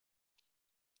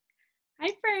Hi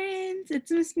friends,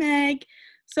 it's Miss Meg.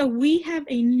 So we have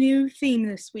a new theme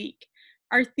this week.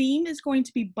 Our theme is going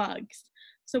to be bugs.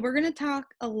 So we're going to talk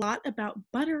a lot about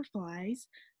butterflies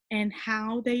and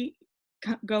how they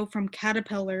go from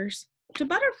caterpillars to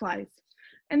butterflies.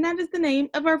 And that is the name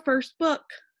of our first book,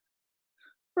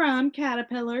 From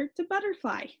Caterpillar to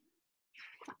Butterfly.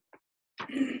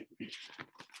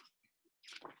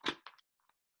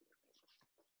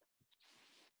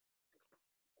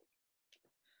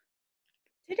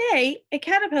 Today, a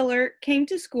caterpillar came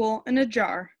to school in a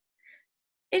jar.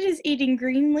 It is eating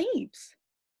green leaves.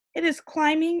 It is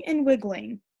climbing and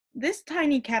wiggling. This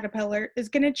tiny caterpillar is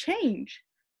going to change.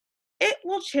 It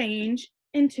will change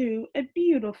into a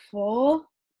beautiful,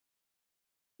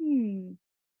 going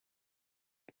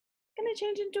to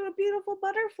change into a beautiful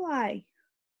butterfly.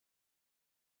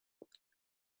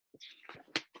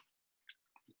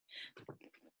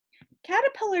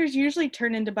 Caterpillars usually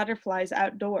turn into butterflies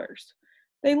outdoors.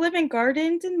 They live in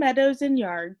gardens and meadows and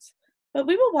yards, but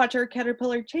we will watch our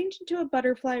caterpillar change into a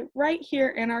butterfly right here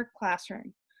in our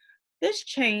classroom. This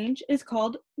change is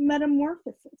called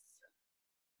metamorphosis.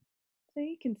 So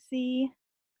you can see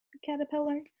the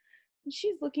caterpillar, and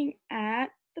she's looking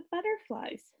at the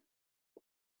butterflies.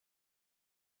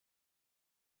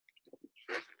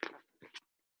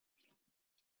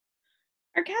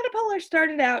 Our caterpillar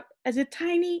started out as a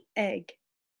tiny egg.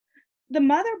 The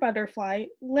mother butterfly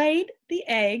laid the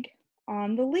egg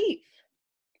on the leaf.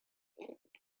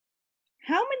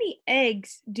 How many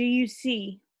eggs do you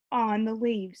see on the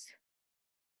leaves?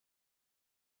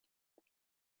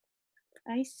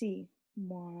 I see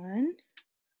 1,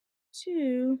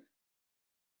 2,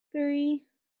 3,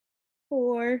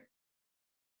 4,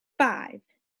 5.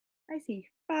 I see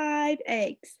 5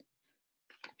 eggs.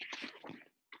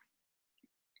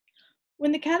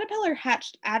 When the caterpillar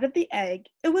hatched out of the egg,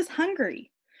 it was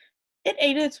hungry. It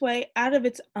ate its way out of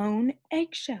its own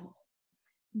eggshell.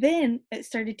 Then it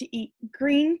started to eat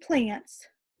green plants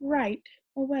right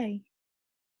away.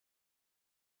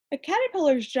 A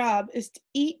caterpillar's job is to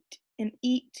eat and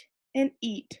eat and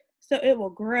eat, so it will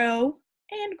grow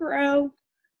and grow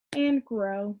and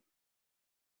grow.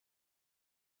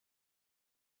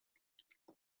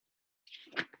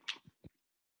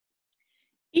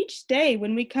 Each day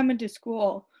when we come into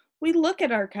school, we look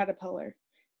at our caterpillar.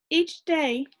 Each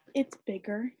day, it's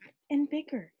bigger and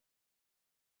bigger.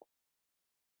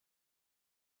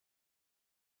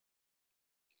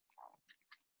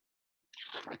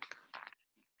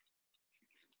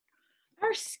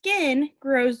 Our skin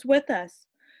grows with us,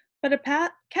 but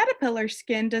a caterpillar's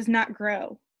skin does not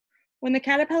grow. When the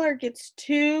caterpillar gets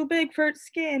too big for its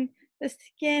skin, the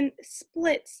skin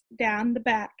splits down the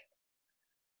back.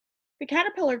 The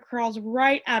caterpillar crawls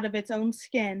right out of its own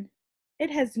skin. It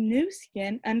has new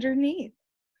skin underneath.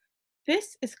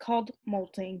 This is called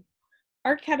molting.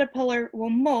 Our caterpillar will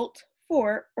molt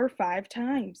 4 or 5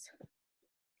 times.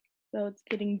 So it's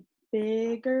getting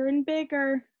bigger and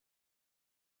bigger.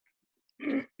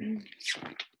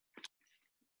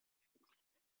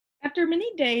 After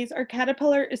many days, our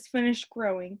caterpillar is finished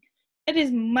growing. It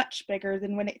is much bigger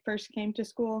than when it first came to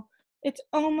school. It's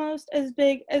almost as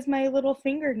big as my little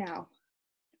finger now.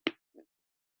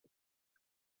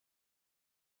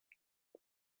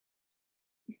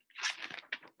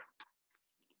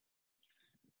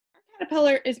 Our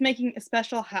caterpillar is making a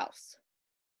special house.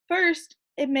 First,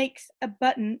 it makes a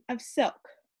button of silk.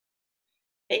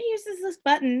 It uses this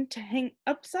button to hang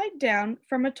upside down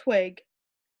from a twig.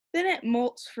 Then it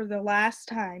molts for the last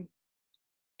time.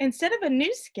 Instead of a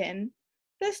new skin,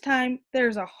 this time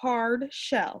there's a hard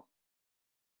shell.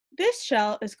 This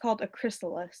shell is called a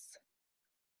chrysalis.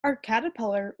 Our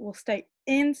caterpillar will stay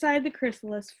inside the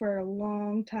chrysalis for a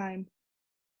long time.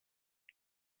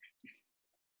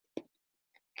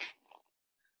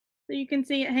 So you can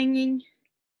see it hanging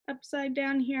upside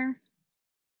down here.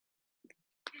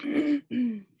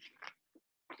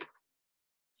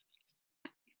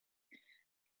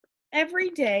 Every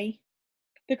day,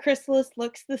 the chrysalis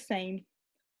looks the same.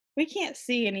 We can't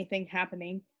see anything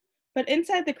happening, but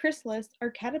inside the chrysalis, our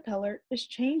caterpillar is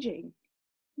changing.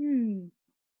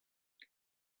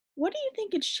 What do you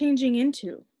think it's changing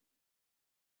into?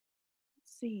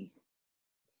 Let's see.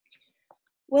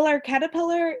 Will our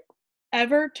caterpillar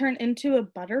ever turn into a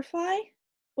butterfly?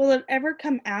 Will it ever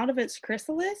come out of its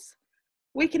chrysalis?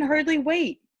 We can hardly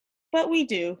wait, but we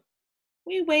do.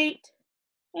 We wait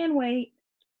and wait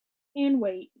and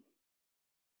wait.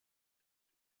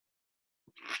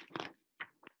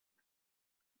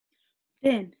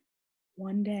 Then,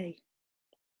 one day,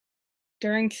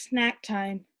 during snack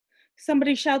time,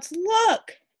 somebody shouts,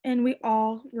 "Look!" And we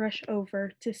all rush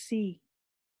over to see.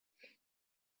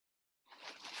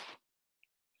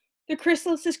 The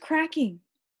chrysalis is cracking.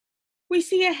 We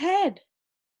see a head,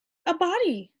 a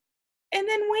body, and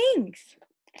then wings.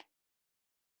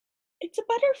 It's a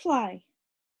butterfly.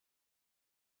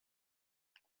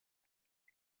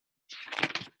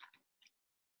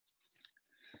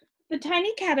 The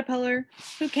tiny caterpillar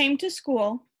who came to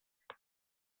school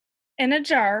in a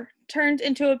jar turned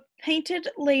into a painted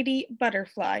lady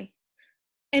butterfly,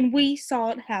 and we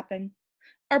saw it happen.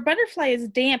 Our butterfly is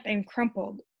damp and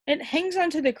crumpled. It hangs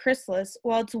onto the chrysalis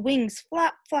while its wings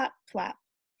flap, flap, flap.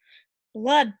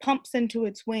 Blood pumps into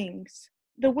its wings.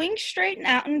 The wings straighten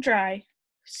out and dry.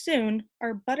 Soon,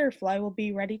 our butterfly will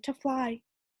be ready to fly.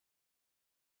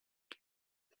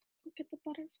 Look at the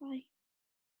butterfly.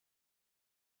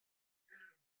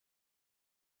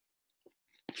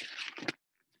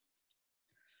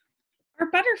 Our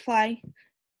butterfly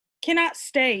cannot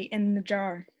stay in the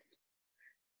jar.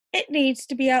 It needs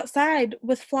to be outside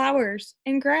with flowers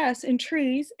and grass and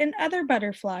trees and other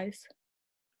butterflies.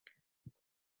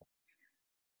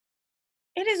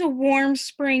 It is a warm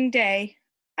spring day.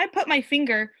 I put my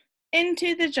finger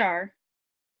into the jar.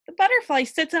 The butterfly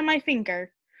sits on my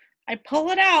finger. I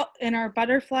pull it out and our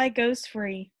butterfly goes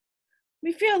free.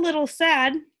 We feel a little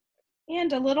sad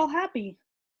and a little happy.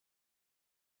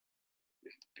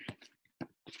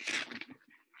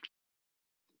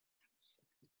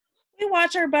 We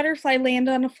watch our butterfly land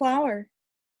on a flower.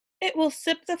 It will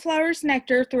sip the flower's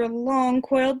nectar through a long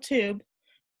coiled tube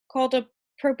called a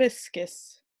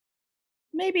proboscis.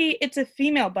 Maybe it's a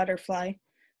female butterfly.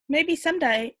 Maybe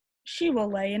someday she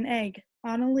will lay an egg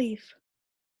on a leaf.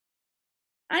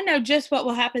 I know just what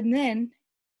will happen then.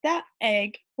 That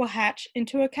egg will hatch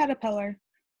into a caterpillar,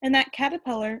 and that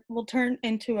caterpillar will turn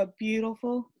into a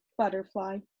beautiful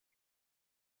butterfly.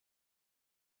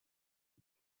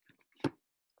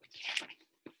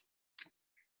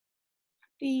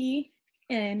 The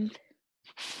end.